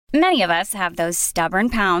Many of us have those stubborn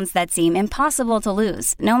pounds that seem impossible to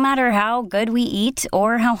lose, no matter how good we eat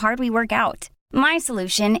or how hard we work out. My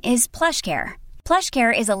solution is PlushCare.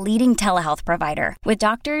 PlushCare is a leading telehealth provider with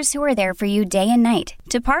doctors who are there for you day and night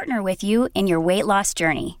to partner with you in your weight loss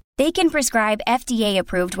journey. They can prescribe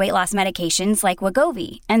FDA-approved weight loss medications like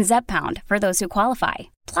Wegovy and Zepbound for those who qualify.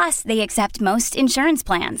 Plus, they accept most insurance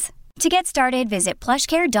plans. To get started, visit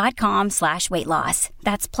plushcare.com/weight loss.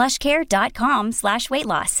 That's plushcare.com/weight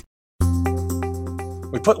loss.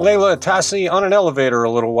 We put Layla Atassi on an elevator a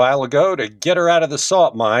little while ago to get her out of the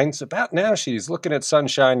salt mines. About now, she's looking at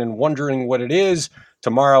sunshine and wondering what it is.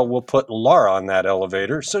 Tomorrow, we'll put Laura on that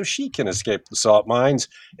elevator so she can escape the salt mines.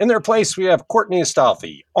 In their place, we have Courtney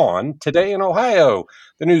Astolfi on Today in Ohio,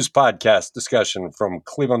 the news podcast discussion from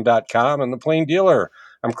Cleveland.com and The Plain Dealer.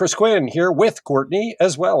 I'm Chris Quinn here with Courtney,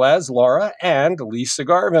 as well as Laura and Lisa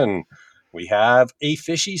Garvin. We have a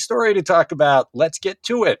fishy story to talk about. Let's get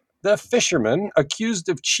to it. The fisherman accused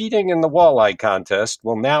of cheating in the walleye contest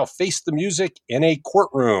will now face the music in a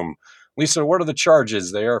courtroom. Lisa, what are the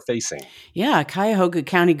charges they are facing? Yeah, Cuyahoga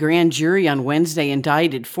County grand jury on Wednesday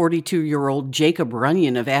indicted 42-year-old Jacob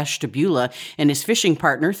Runyon of Ashtabula and his fishing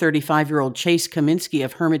partner, 35-year-old Chase Kaminsky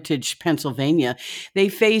of Hermitage, Pennsylvania. They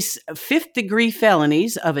face fifth-degree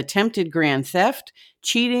felonies of attempted grand theft,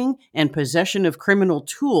 cheating, and possession of criminal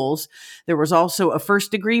tools. There was also a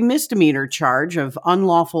first-degree misdemeanor charge of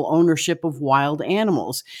unlawful ownership of wild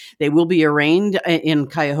animals. They will be arraigned in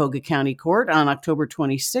Cuyahoga County Court on October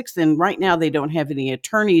 26th, and right now they don't have any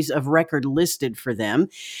attorneys of record listed for them.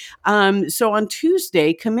 So on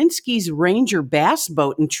Tuesday, Kaminsky's Ranger bass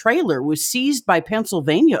boat and trailer was seized by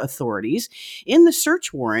Pennsylvania authorities. In the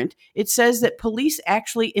search warrant, it says that police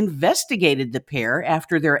actually investigated the pair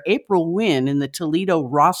after their April win in the Toledo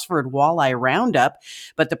Rossford Walleye Roundup,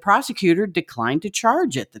 but the prosecutor declined to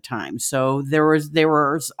charge at the time. So there was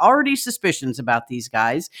already suspicions about these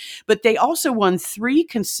guys, but they also won 3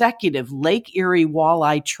 consecutive Lake Erie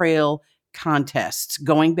Walleye Trail contests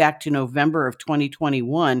going back to November of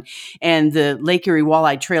 2021. And the Lake Erie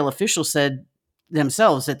Walleye Trail officials said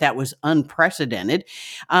themselves that was unprecedented.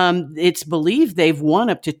 It's believed they've won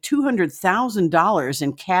up to $200,000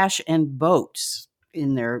 in cash and boats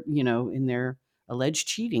in their alleged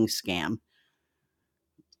cheating scam.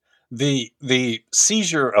 The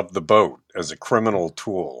seizure of the boat as a criminal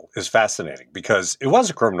tool is fascinating because it was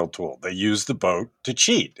a criminal tool. They use the boat to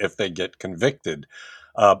cheat if they get convicted.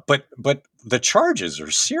 But the charges are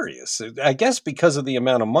serious, I guess, because of the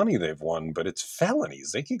amount of money they've won, but it's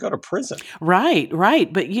felonies. They could go to prison. Right.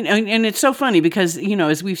 But, and it's so funny because,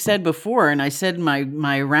 as we've said before, and I said in my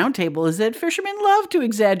roundtable, is that fishermen love to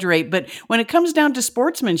exaggerate. But when it comes down to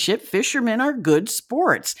sportsmanship, fishermen are good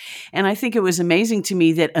sports. And I think it was amazing to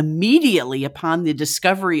me that immediately upon the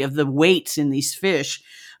discovery of the weights in these fish,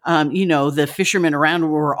 the fishermen around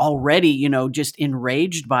were already, just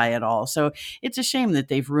enraged by it all. So it's a shame that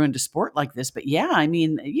they've ruined a sport like this. But yeah, I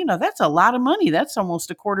mean, that's a lot of money. That's almost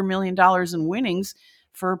 $250,000 in winnings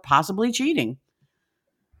for possibly cheating.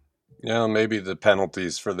 Yeah, maybe the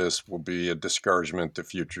penalties for this will be a discouragement to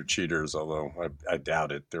future cheaters, although I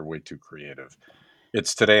doubt it. They're way too creative.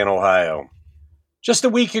 It's Today in Ohio. Just a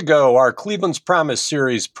week ago, our Cleveland's Promise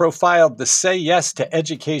series profiled the Say Yes to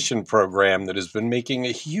Education program that has been making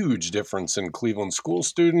a huge difference in Cleveland school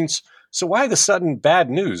students. So why the sudden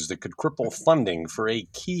bad news that could cripple funding for a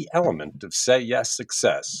key element of Say Yes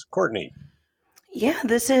success? Courtney. Yeah,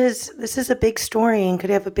 this is a big story and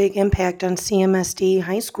could have a big impact on CMSD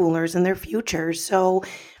high schoolers and their futures. So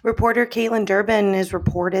reporter Caitlin Durbin has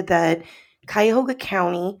reported that Cuyahoga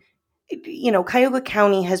County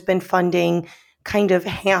has been funding kind of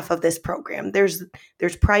half of this program. There's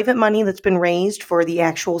private money that's been raised for the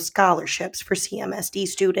actual scholarships for CMSD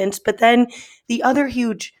students, but then the other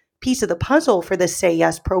huge piece of the puzzle for the Say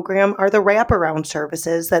Yes program are the wraparound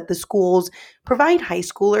services that the schools provide high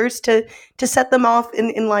schoolers to set them off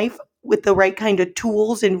in life with the right kind of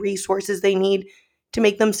tools and resources they need to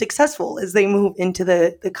make them successful as they move into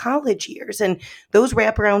the college years. And those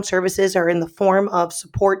wraparound services are in the form of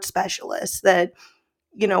support specialists that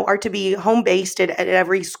are to be home-based at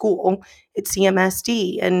every school at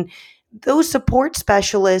CMSD. And those support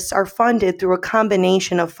specialists are funded through a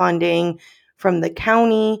combination of funding from the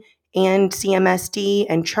county and CMSD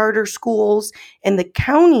and charter schools. And the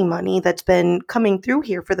county money that's been coming through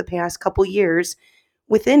here for the past couple years,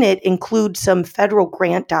 within it includes some federal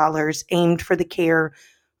grant dollars aimed for the care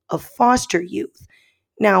of foster youth.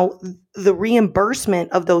 Now, the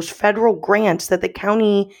reimbursement of those federal grants that the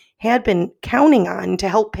county had been counting on to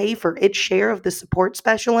help pay for its share of the support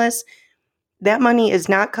specialists, that money is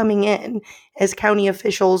not coming in as county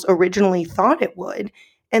officials originally thought it would.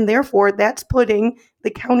 And therefore, that's putting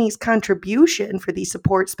the county's contribution for these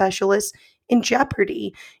support specialists in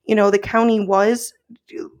jeopardy. The county was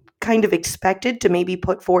kind of expected to maybe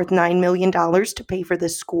put forth $9 million to pay for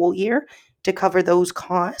this school year to cover those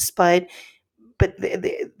costs, but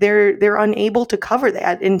they're unable to cover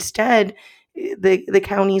that. Instead, the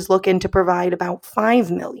county's looking to provide about $5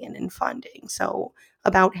 million in funding. So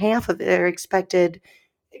about half of it are expected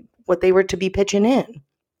what they were to be pitching in.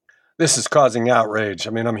 This is causing outrage.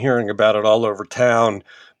 I'm hearing about it all over town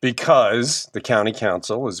because the county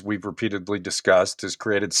council, as we've repeatedly discussed, has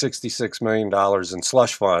created $66 million in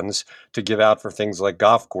slush funds to give out for things like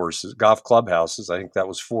golf courses, golf clubhouses. I think that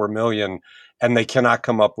was $4 million. And they cannot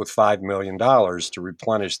come up with $5 million to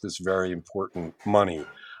replenish this very important money.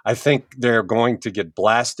 I think they're going to get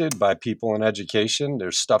blasted by people in education.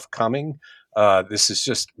 There's stuff coming. This is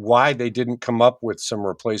just why they didn't come up with some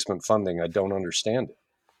replacement funding. I don't understand it.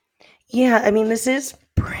 Yeah, this is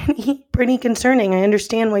pretty concerning. I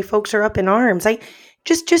understand why folks are up in arms.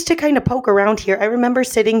 Just to kind of poke around here, I remember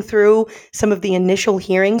sitting through some of the initial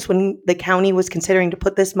hearings when the county was considering to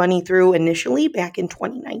put this money through initially back in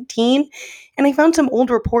 2019. And I found some old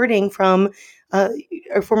reporting from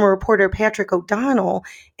our former reporter Patrick O'Donnell.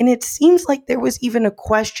 And it seems like there was even a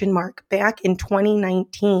question mark back in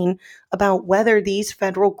 2019 about whether these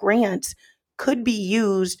federal grants could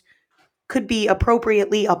be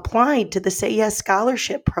appropriately applied to the Say Yes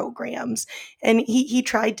scholarship programs. And he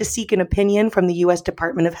tried to seek an opinion from the U.S.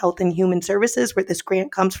 Department of Health and Human Services, where this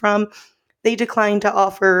grant comes from. They declined to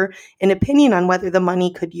offer an opinion on whether the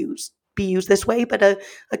money could be used this way. But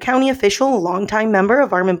a county official, a longtime member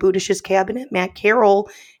of Armin Budish's cabinet, Matt Carroll,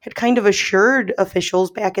 had kind of assured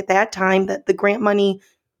officials back at that time that the grant money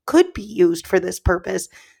could be used for this purpose.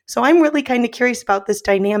 So I'm really kind of curious about this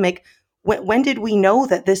dynamic. When did we know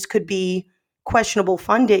that this could be questionable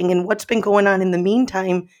funding, and what's been going on in the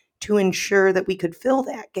meantime to ensure that we could fill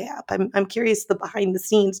that gap? I'm curious the behind the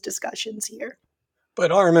scenes discussions here.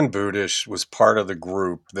 But Armin Budish was part of the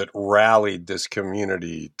group that rallied this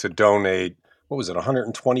community to donate,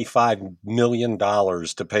 $125 million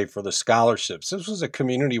to pay for the scholarships. This was a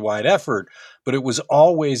community-wide effort, but it was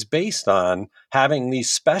always based on having these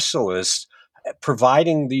specialists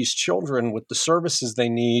providing these children with the services they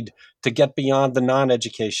need to get beyond the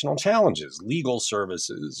non-educational challenges, legal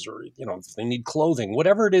services, or, if they need clothing,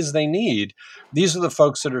 whatever it is they need. These are the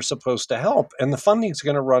folks that are supposed to help, and the funding's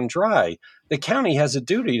going to run dry. The county has a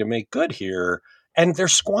duty to make good here, and they're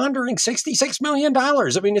squandering $66 million.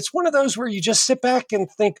 It's one of those where you just sit back and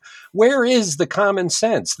think, where is the common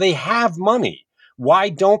sense? They have money. Why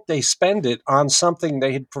don't they spend it on something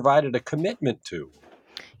they had provided a commitment to?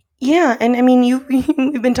 Yeah, and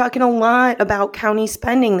we've been talking a lot about county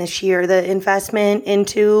spending this year, the investment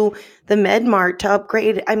into the MedMart to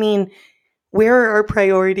upgrade. Where are our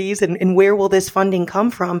priorities and where will this funding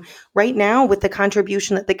come from? Right now, with the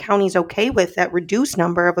contribution that the county's okay with, that reduced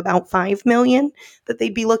number of about $5 million that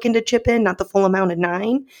they'd be looking to chip in, not the full amount of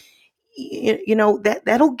 $9 million,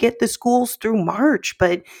 that'll get the schools through March.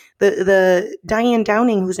 But the Diane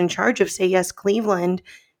Downing, who's in charge of Say Yes Cleveland,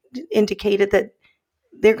 indicated that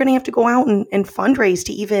they're going to have to go out and fundraise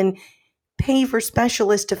to even pay for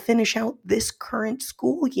specialists to finish out this current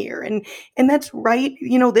school year. And that's right.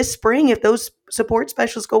 This spring, if those support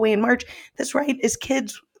specialists go away in March, that's right. As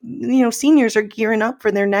kids, seniors are gearing up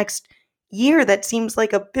for their next year. That seems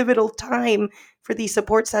like a pivotal time for these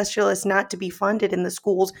support specialists not to be funded in the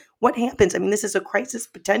schools. What happens? This is a crisis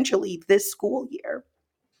potentially this school year.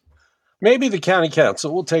 Maybe the county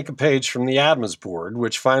council will take a page from the Adams board,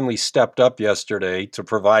 which finally stepped up yesterday to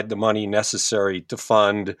provide the money necessary to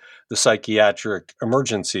fund the psychiatric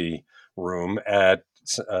emergency room at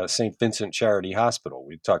St. Vincent Charity Hospital.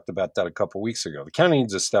 We talked about that a couple weeks ago. The county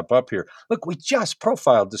needs to step up here. Look, we just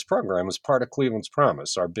profiled this program as part of Cleveland's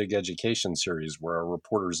Promise, our big education series where our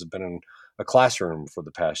reporters have been in a classroom for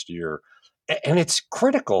the past year. And it's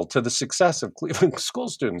critical to the success of Cleveland school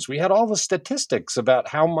students. We had all the statistics about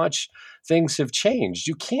how much things have changed.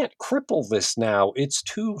 You can't cripple this now. It's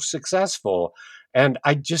too successful. And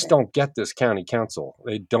I just don't get this county council.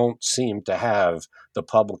 They don't seem to have the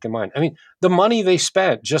public in mind. The money they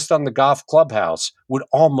spent just on the golf clubhouse would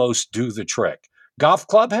almost do the trick. Golf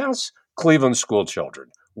clubhouse, Cleveland school children.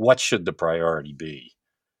 What should the priority be?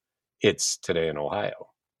 It's Today in Ohio.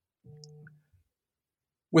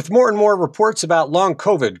 With more and more reports about long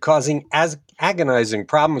COVID causing agonizing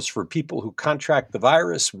problems for people who contract the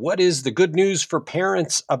virus, what is the good news for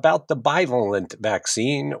parents about the bivalent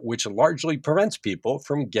vaccine, which largely prevents people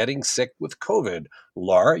from getting sick with COVID?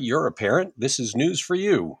 Laura, you're a parent. This is news for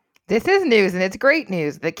you. This is news, and it's great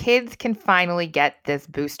news. The kids can finally get this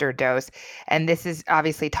booster dose, and this is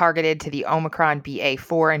obviously targeted to the Omicron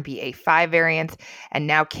BA4 and BA5 variants, and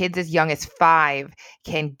now kids as young as 5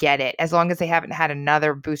 can get it, as long as they haven't had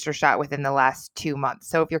another booster shot within the last 2 months.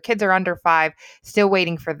 So if your kids are under 5, still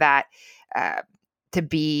waiting for that to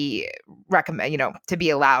be to be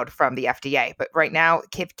allowed from the FDA. But right now,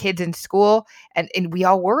 kids in school, and we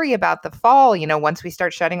all worry about the fall, once we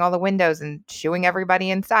start shutting all the windows and shooing everybody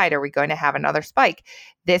inside, are we going to have another spike?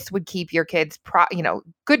 This would keep your kids,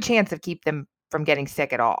 good chance of keep them from getting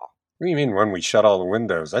sick at all. What do you mean when we shut all the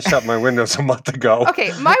windows? I shut my windows a month ago.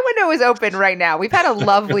 Okay, my window is open right now. We've had a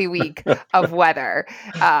lovely week of weather.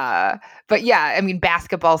 But yeah, I mean,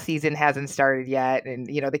 basketball season hasn't started yet. And,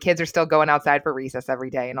 the kids are still going outside for recess every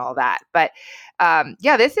day and all that. But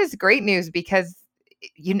yeah, this is great news because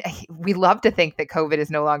we love to think that COVID is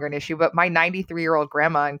no longer an issue. But my 93-year-old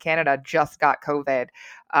grandma in Canada just got COVID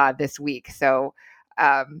this week. So,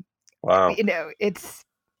 wow. It's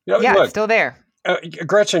still there.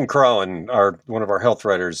 Gretchen Crowell, one of our health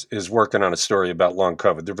writers, is working on a story about long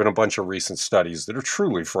COVID. There have been a bunch of recent studies that are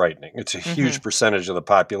truly frightening. It's a huge percentage of the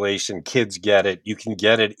population. Kids get it. You can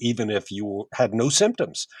get it even if you had no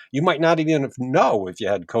symptoms. You might not even know if you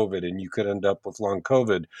had COVID, and you could end up with long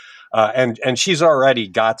COVID. And she's already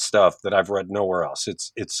got stuff that I've read nowhere else.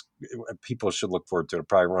 It's people should look forward to it.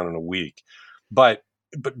 Probably run in a week. But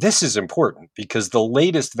this is important because the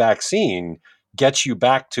latest vaccine gets you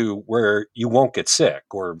back to where you won't get sick,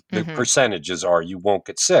 or the percentages are you won't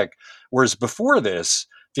get sick. Whereas before this,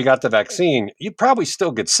 if you got the vaccine, you'd probably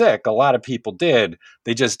still get sick. A lot of people did.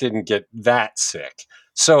 They just didn't get that sick.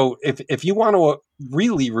 So if you want to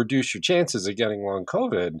really reduce your chances of getting long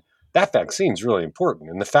COVID, that vaccine is really important.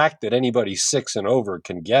 And the fact that anybody 6 and over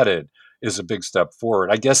can get it is a big step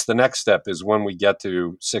forward. I guess the next step is when we get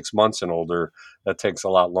to 6 months and older. That takes a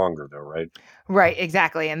lot longer, though, right? Right,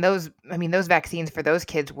 exactly. And those vaccines for those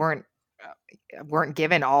kids weren't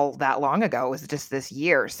given all that long ago. It was just this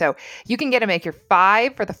year. So you can get them at your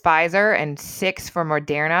 5 for the Pfizer and 6 for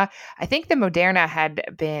Moderna. I think the Moderna had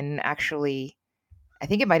been I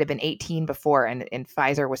think it might have been 18 before, and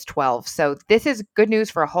Pfizer was 12. So this is good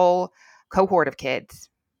news for a whole cohort of kids.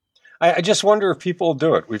 I just wonder if people will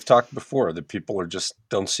do it. We've talked before that people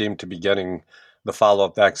don't seem to be getting the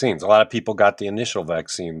follow-up vaccines. A lot of people got the initial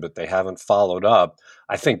vaccine, but they haven't followed up.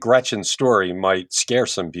 I think Gretchen's story might scare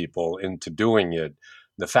some people into doing it.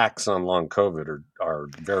 The facts on long COVID are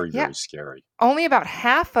very, very scary. Only about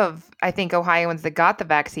half of, I think, Ohioans that got the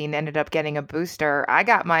vaccine ended up getting a booster. I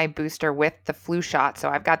got my booster with the flu shot, so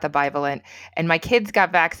I've got the bivalent. And my kids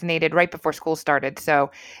got vaccinated right before school started,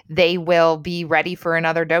 so they will be ready for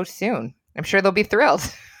another dose soon. I'm sure they'll be thrilled.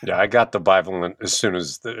 Yeah, I got the bivalent as soon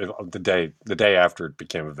as the day after it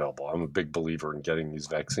became available. I'm a big believer in getting these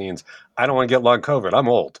vaccines. I don't want to get long COVID. I'm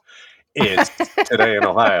old. It's today in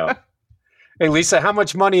Ohio. Hey, Lisa, how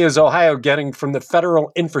much money is Ohio getting from the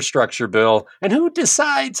federal infrastructure bill? And who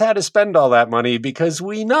decides how to spend all that money? Because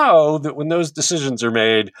we know that when those decisions are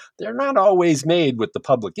made, they're not always made with the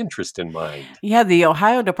public interest in mind. Yeah, the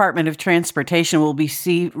Ohio Department of Transportation will be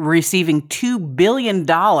receiving $2 billion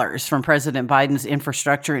from President Biden's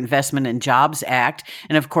Infrastructure Investment and Jobs Act.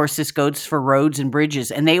 And of course, this goes for roads and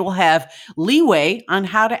bridges. And they will have leeway on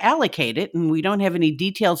how to allocate it. And we don't have any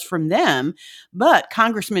details from them. But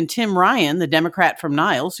Congressman Tim Ryan, the Democrat from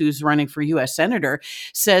Niles, who's running for U.S. Senator,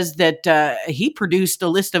 says that he produced a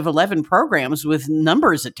list of 11 programs with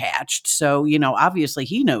numbers attached. So, obviously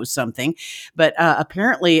he knows something. But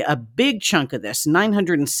apparently a big chunk of this,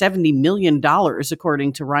 $970 million,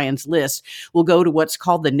 according to Ryan's list, will go to what's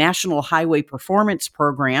called the National Highway Performance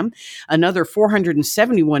Program, another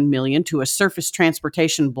 $471 million to a surface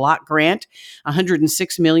transportation block grant,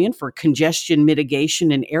 $106 million for congestion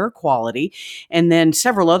mitigation and air quality, and then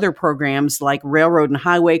several other programs like railroad and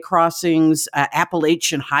highway crossings,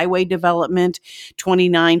 Appalachian highway development,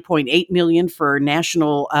 $29.8 million for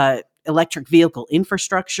national electric vehicle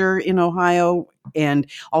infrastructure in Ohio, and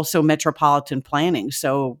also metropolitan planning.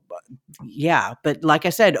 So, yeah, but like I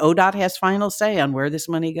said, ODOT has final say on where this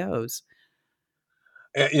money goes.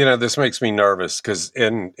 This makes me nervous because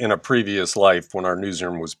in a previous life, when our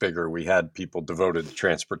newsroom was bigger, we had people devoted to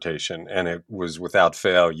transportation, and it was without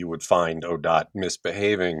fail, you would find ODOT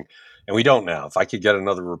misbehaving. And we don't now. If I could get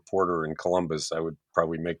another reporter in Columbus, I would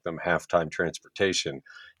probably make them half-time transportation.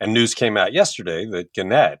 And news came out yesterday that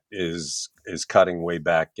Gannett is cutting way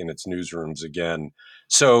back in its newsrooms again.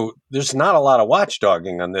 So there's not a lot of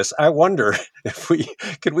watchdogging on this. I wonder if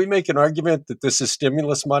could we make an argument that this is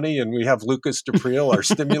stimulus money and we have Lucas DePriel, our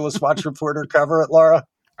stimulus watch reporter, cover it, Laura?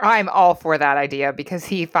 I'm all for that idea because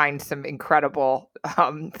he finds some incredible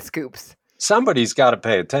scoops. Somebody's got to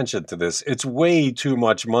pay attention to this. It's way too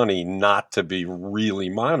much money not to be really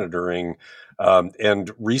monitoring.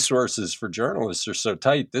 And resources for journalists are so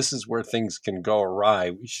tight. This is where things can go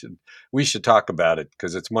awry. We should talk about it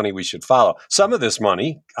because it's money we should follow. Some of this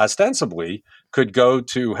money, ostensibly, could go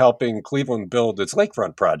to helping Cleveland build its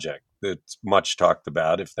lakefront project that's much talked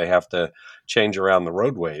about if they have to change around the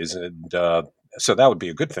roadways. And so that would be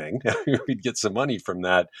a good thing. We'd get some money from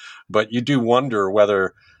that. But you do wonder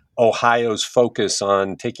whether Ohio's focus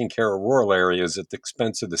on taking care of rural areas at the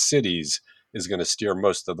expense of the cities is going to steer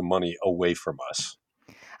most of the money away from us.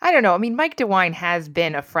 I don't know. I mean, Mike DeWine has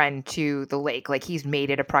been a friend to the lake. Like, he's made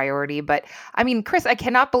it a priority. But, I mean, Chris, I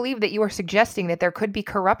cannot believe that you are suggesting that there could be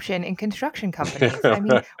corruption in construction companies. I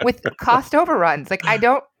mean, with cost overruns. Like, I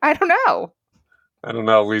don't know. I don't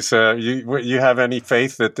know, Lisa. You have any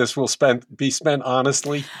faith that this will be spent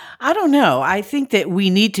honestly? I don't know. I think that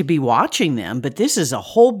we need to be watching them, but this is a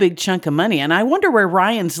whole big chunk of money. And I wonder where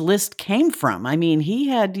Ryan's list came from. I mean, he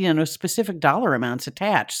had, specific dollar amounts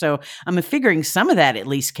attached. So I'm figuring some of that at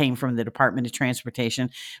least came from the Department of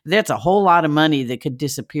Transportation. That's a whole lot of money that could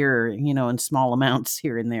disappear, in small amounts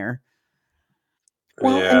here and there.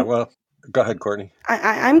 Well, go ahead, Courtney.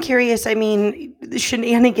 I'm curious. I mean, the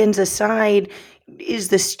shenanigans aside, is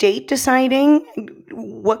the state deciding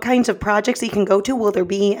what kinds of projects they can go to? Will there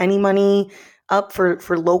be any money up for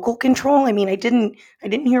local control? I mean, I didn't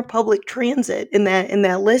hear public transit in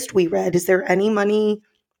that list we read. Is there any money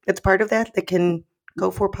that's part of that can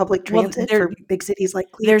go for public transit for big cities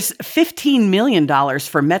like Cleveland? There's $15 million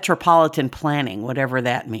for metropolitan planning, whatever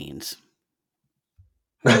that means.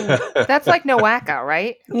 That's like NOACA,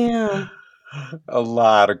 right? Yeah. A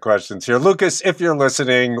lot of questions here. Lucas, if you're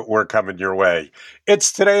listening, we're coming your way.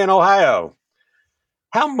 It's Today in Ohio.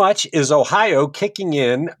 How much is Ohio kicking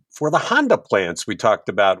in for the Honda plants we talked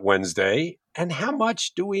about Wednesday? And how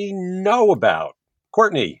much do we know about?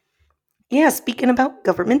 Courtney. Yeah, speaking about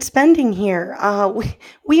government spending here,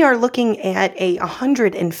 we are looking at a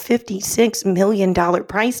 $156 million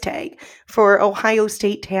price tag for Ohio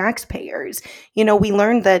state taxpayers. We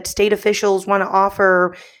learned that state officials want to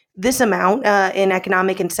offer this amount in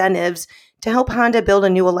economic incentives to help Honda build a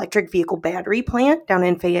new electric vehicle battery plant down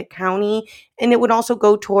in Fayette County. And it would also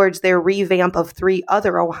go towards their revamp of 3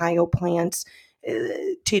 other Ohio plants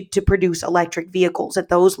to produce electric vehicles at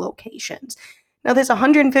those locations. Now, this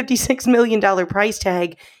 $156 million price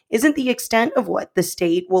tag isn't the extent of what the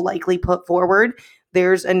state will likely put forward.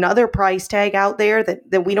 There's another price tag out there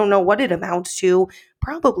that we don't know what it amounts to,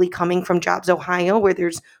 probably coming from Jobs Ohio, where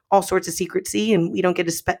there's all sorts of secrecy and we don't get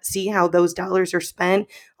to see how those dollars are spent.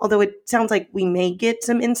 Although it sounds like we may get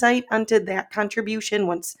some insight onto that contribution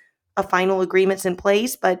once a final agreement's in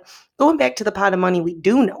place. But going back to the pot of money we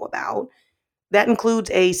do know about, that includes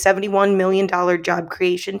a $71 million job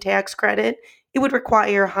creation tax credit. It would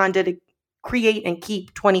require Honda to create and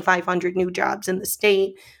keep 2,500 new jobs in the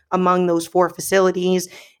state among those 4 facilities.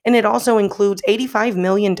 And it also includes $85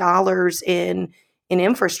 million in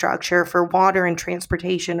infrastructure for water and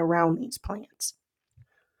transportation around these plants.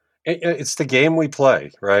 It's the game we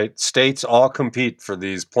play, right? States all compete for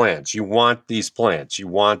these plants. You want these plants. You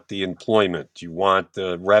want the employment. You want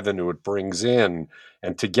the revenue it brings in.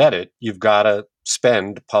 And to get it, you've got to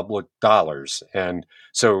spend public dollars. And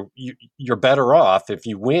so you're better off if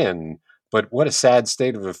you win. But what a sad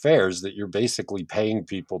state of affairs that you're basically paying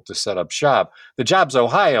people to set up shop. The Jobs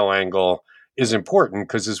Ohio angle is important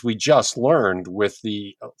because, as we just learned with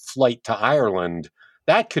the flight to Ireland,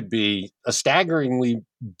 that could be a staggeringly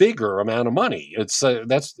bigger amount of money.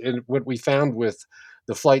 That's what we found with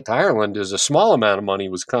the flight to Ireland is a small amount of money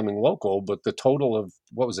was coming local, but the total of,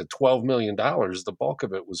 $12 million, the bulk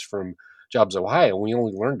of it was from Jobs Ohio. We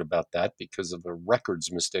only learned about that because of a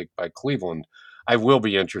records mistake by Cleveland. I will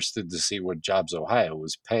be interested to see what Jobs Ohio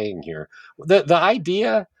was paying here. The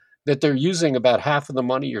idea that they're using about half of the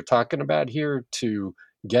money you're talking about here to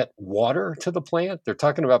get water to the plant, they're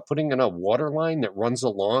talking about putting in a water line that runs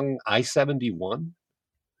along I-71.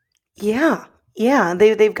 Yeah,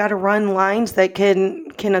 they've got to run lines that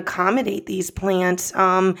can accommodate these plants.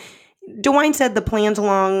 DeWine said the plans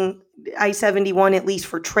along I-71, at least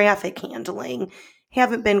for traffic handling,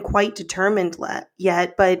 haven't been quite determined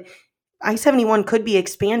yet, but I-71 could be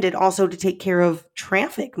expanded also to take care of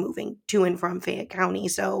traffic moving to and from Fayette County.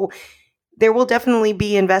 So there will definitely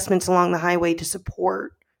be investments along the highway to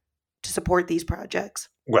support these projects.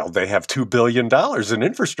 Well, they have $2 billion in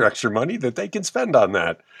infrastructure money that they can spend on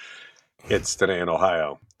that. It's Today in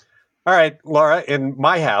Ohio. All right, Laura, in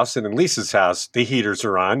my house and in Lisa's house, the heaters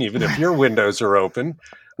are on, even if your windows are open.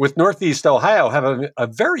 With Northeast Ohio having a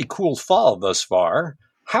very cool fall thus far,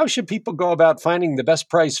 how should people go about finding the best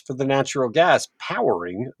price for the natural gas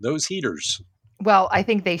powering those heaters? Well, I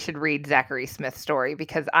think they should read Zachary Smith's story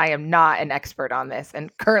because I am not an expert on this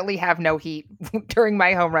and currently have no heat during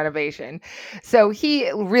my home renovation. So he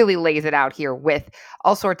really lays it out here with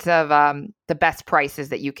all sorts of the best prices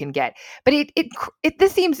that you can get. But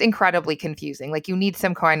this seems incredibly confusing. Like you need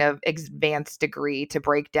some kind of advanced degree to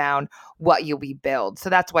break down what you'll be billed. So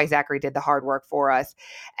that's why Zachary did the hard work for us.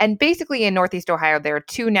 And basically in Northeast Ohio, there are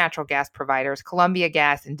two natural gas providers, Columbia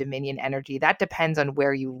Gas and Dominion Energy. That depends on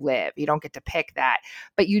where you live. You don't get to pick that.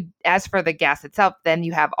 But as for the gas itself, then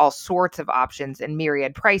you have all sorts of options and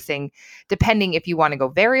myriad pricing, depending if you want to go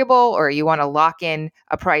variable or you want to lock in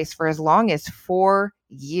a price for as long as 4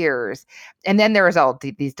 years. And then there is all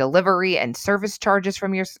these delivery and service charges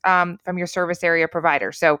from your service area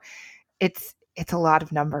provider. So it's a lot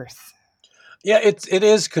of numbers. Yeah, it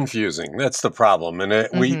is confusing. That's the problem. And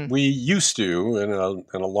Mhm. we used to, in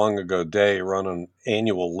a long ago day, run an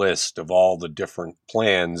annual list of all the different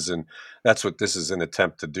plans. And that's what this is an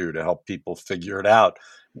attempt to do, to help people figure it out.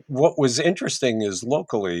 What was interesting is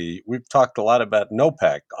locally, we've talked a lot about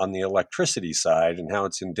NOPEC on the electricity side and how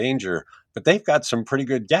it's in danger, but they've got some pretty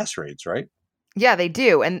good gas rates, right? Yeah, they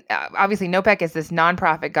do. And obviously, NOPEC is this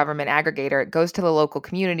nonprofit government aggregator. It goes to the local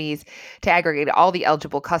communities to aggregate all the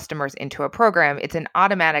eligible customers into a program. It's an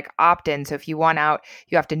automatic opt-in. So if you want out,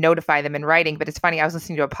 you have to notify them in writing. But it's funny, I was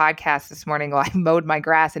listening to a podcast this morning while I mowed my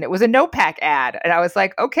grass, and it was a NOPEC ad. And I was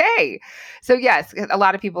like, okay. So yes, a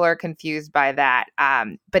lot of people are confused by that.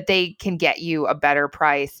 But they can get you a better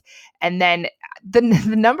price. And then the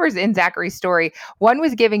numbers in Zachary's story, one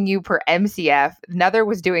was giving you per MCF, another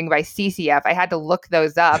was doing by CCF. I had to look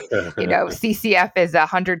those up. CCF is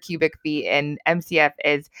 100 cubic feet and MCF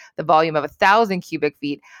is the volume of 1,000 cubic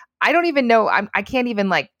feet. I don't even know. I can't even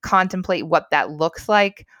like contemplate what that looks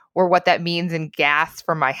like or what that means in gas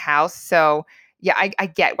for my house. So yeah, I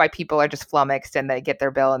get why people are just flummoxed and they get their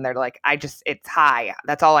bill and they're like, it's high.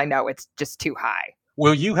 That's all I know. It's just too high.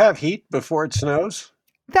 Will you have heat before it snows?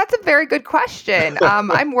 That's a very good question.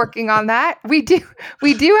 I'm working on that. We do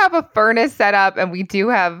have a furnace set up, and we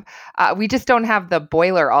just don't have the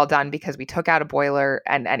boiler all done because we took out a boiler,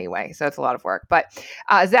 and anyway, so it's a lot of work. But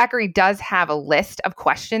Zachary does have a list of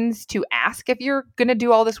questions to ask if you're going to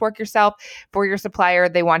do all this work yourself for your supplier.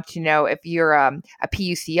 They want to know if you're a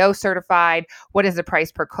PUCO certified, what is the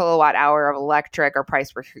price per kilowatt hour of electric or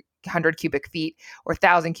price per 100 cubic feet or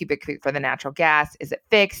 1,000 cubic feet for the natural gas. Is it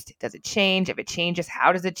fixed? Does it change? If it changes,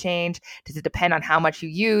 how does it change? Does it depend on how much you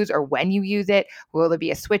use or when you use it? Will there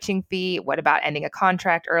be a switching fee? What about ending a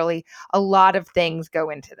contract early? A lot of things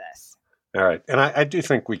go into this. All right. And I do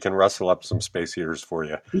think we can rustle up some space heaters for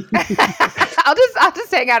you. I'll just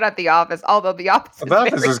hang out at the office, although the office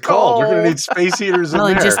is cold. We're going to need space heaters in there.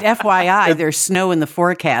 Well, and just FYI, there's snow in the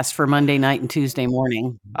forecast for Monday night and Tuesday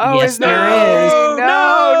morning. Oh, yes, there is.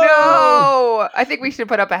 No. I think we should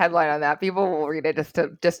put up a headline on that. People will read it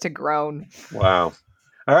just to groan. Wow.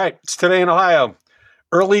 All right. It's Today in Ohio.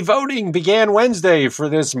 Early voting began Wednesday for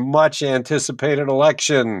this much anticipated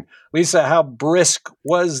election. Lisa, how brisk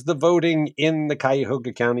was the voting in the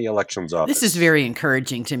Cuyahoga County Elections Office? This is very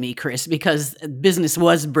encouraging to me, Chris, because business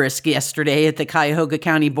was brisk yesterday at the Cuyahoga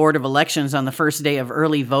County Board of Elections on the first day of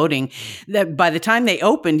early voting. That by the time they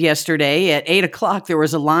opened yesterday at 8 o'clock, there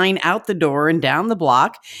was a line out the door and down the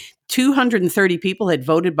block. 230 people had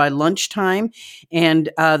voted by lunchtime, and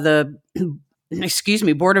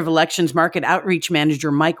Board of Elections Market Outreach Manager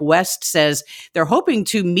Mike West says they're hoping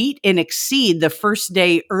to meet and exceed the first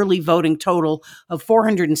day early voting total of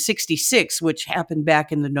 466, which happened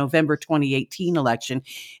back in the November 2018 election.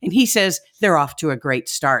 And he says they're off to a great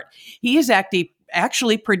start. He is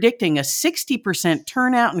actually predicting a 60%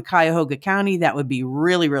 turnout in Cuyahoga County. That would be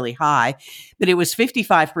really, really high. But it was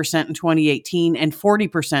 55% in 2018 and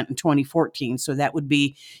 40% in 2014. So that would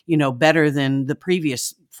be, better than the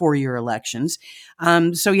previous 4-year elections.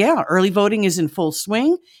 Early voting is in full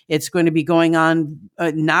swing. It's going to be going on,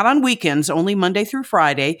 not on weekends, only Monday through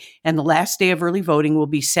Friday. And the last day of early voting will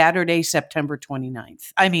be Saturday, October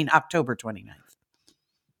 29th.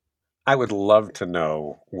 I would love to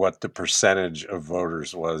know what the percentage of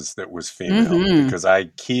voters was that was female, because I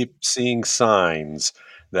keep seeing signs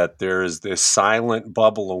that there is this silent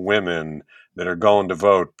bubble of women that are going to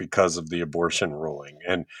vote because of the abortion ruling.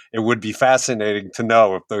 And it would be fascinating to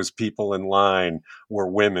know if those people in line were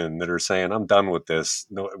women that are saying, I'm done with this.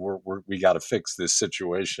 No, we got to fix this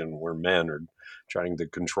situation where men are trying to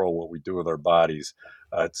control what we do with our bodies.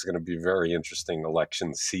 It's going to be a very interesting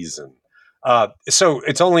election season. So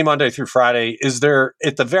it's only Monday through Friday. Is there,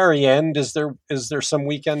 at the very end, is there some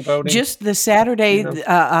weekend voting? Just the Saturday,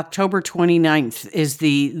 October 29th is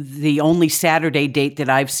the only Saturday date that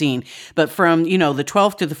I've seen. But from, the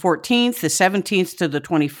 12th to the 14th, the 17th to the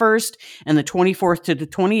 21st, and the 24th to the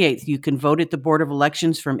 28th, you can vote at the Board of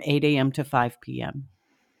Elections from 8 a.m. to 5 p.m.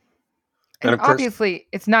 And obviously,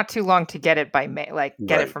 it's not too long to get it by mail,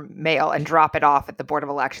 it from mail and drop it off at the Board of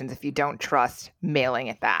Elections if you don't trust mailing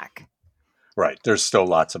it back. Right. There's still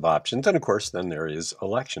lots of options. And of course, then there is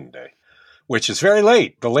Election Day, which is very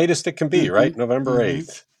late, the latest it can be, right? November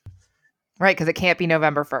 8th. Right, because it can't be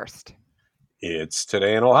November 1st. It's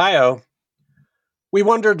today in Ohio. We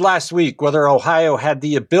wondered last week whether Ohio had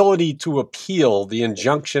the ability to appeal the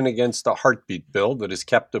injunction against the heartbeat bill that has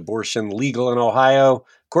kept abortion legal in Ohio.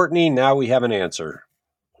 Courtney, now we have an answer.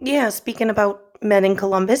 Yeah, speaking about men in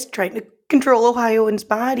Columbus trying to control Ohioans'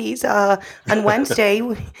 bodies, on Wednesday,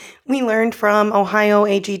 we learned from Ohio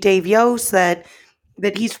AG Dave Yost that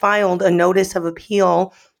he's filed a notice of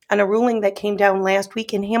appeal on a ruling that came down last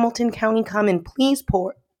week in Hamilton County Common Pleas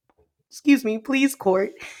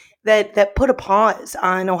Court that put a pause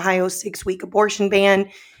on Ohio's 6-week abortion ban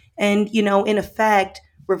and, in effect,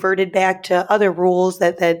 reverted back to other rules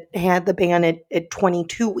that had the ban at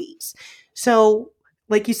 22 weeks. So,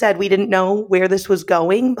 like you said, we didn't know where this was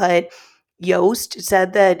going, but Yost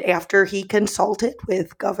said that after he consulted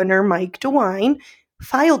with Governor Mike DeWine,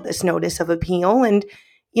 filed this notice of appeal. And,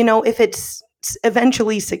 if it's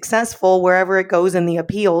eventually successful, wherever it goes in the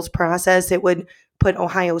appeals process, it would put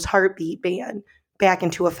Ohio's heartbeat ban back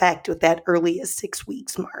into effect with that early as 6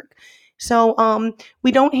 weeks mark. So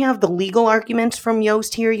we don't have the legal arguments from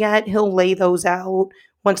Yost here yet. He'll lay those out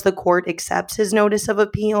once the court accepts his notice of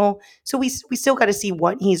appeal. So we still got to see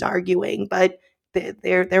what he's arguing, but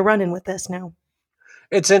they're running with this now.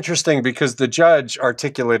 It's interesting because the judge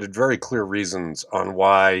articulated very clear reasons on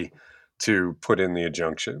why to put in the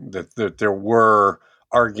injunction, that there were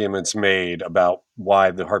arguments made about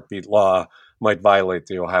why the heartbeat law might violate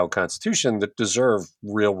the Ohio Constitution that deserve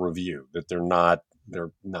real review, that they're not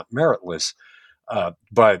meritless.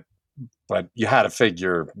 But you had to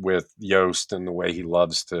figure with Yost and the way he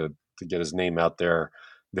loves to get his name out there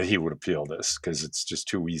that he would appeal this because it's just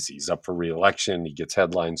too easy. He's up for re-election. He gets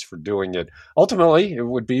headlines for doing it. Ultimately, it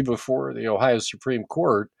would be before the Ohio Supreme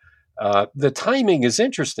Court. The timing is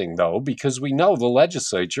interesting, though, because we know the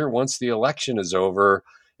legislature, once the election is over,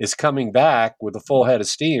 is coming back with a full head of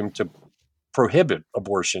steam to prohibit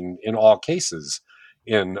abortion in all cases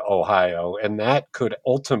in Ohio, and that could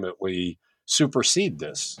ultimately supersede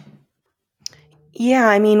this. Yeah,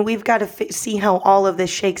 I mean, we've got to see how all of this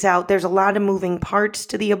shakes out. There's a lot of moving parts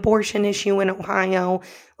to the abortion issue in Ohio.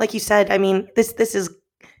 Like you said, I mean, this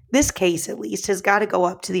case at least has got to go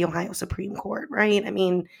up to the Ohio Supreme Court, right? I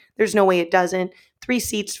mean, there's no way it doesn't. 3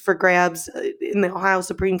 seats for grabs in the Ohio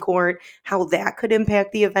Supreme Court, how that could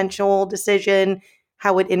impact the eventual decision,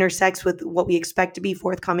 how it intersects with what we expect to be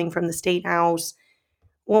forthcoming from the State House.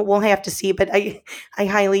 We'll have to see, but I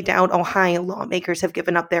highly doubt Ohio lawmakers have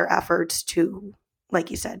given up their efforts to, like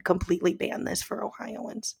you said, completely ban this for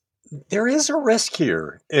Ohioans. There is a risk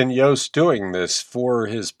here in Yost doing this for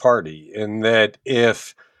his party, in that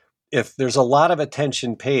if there's a lot of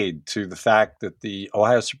attention paid to the fact that the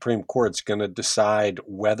Ohio Supreme Court's going to decide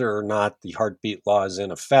whether or not the heartbeat law is in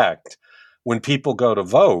effect, when people go to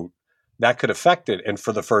vote, that could affect it. And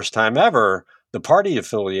for the first time ever, the party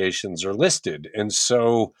affiliations are listed. And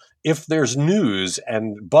so if there's news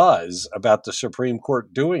and buzz about the Supreme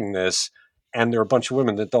Court doing this, and there are a bunch of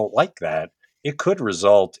women that don't like that, it could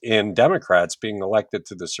result in Democrats being elected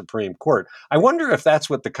to the Supreme Court. I wonder if that's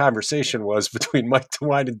what the conversation was between Mike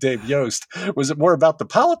DeWine and Dave Yost. Was it more about the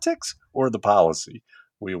politics or the policy?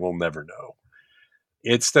 We will never know.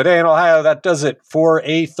 It's Today in Ohio. That does it for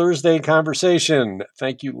a Thursday conversation.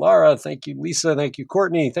 Thank you, Laura. Thank you, Lisa. Thank you,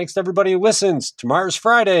 Courtney. Thanks to everybody who listens. Tomorrow's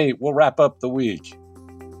Friday. We'll wrap up the week.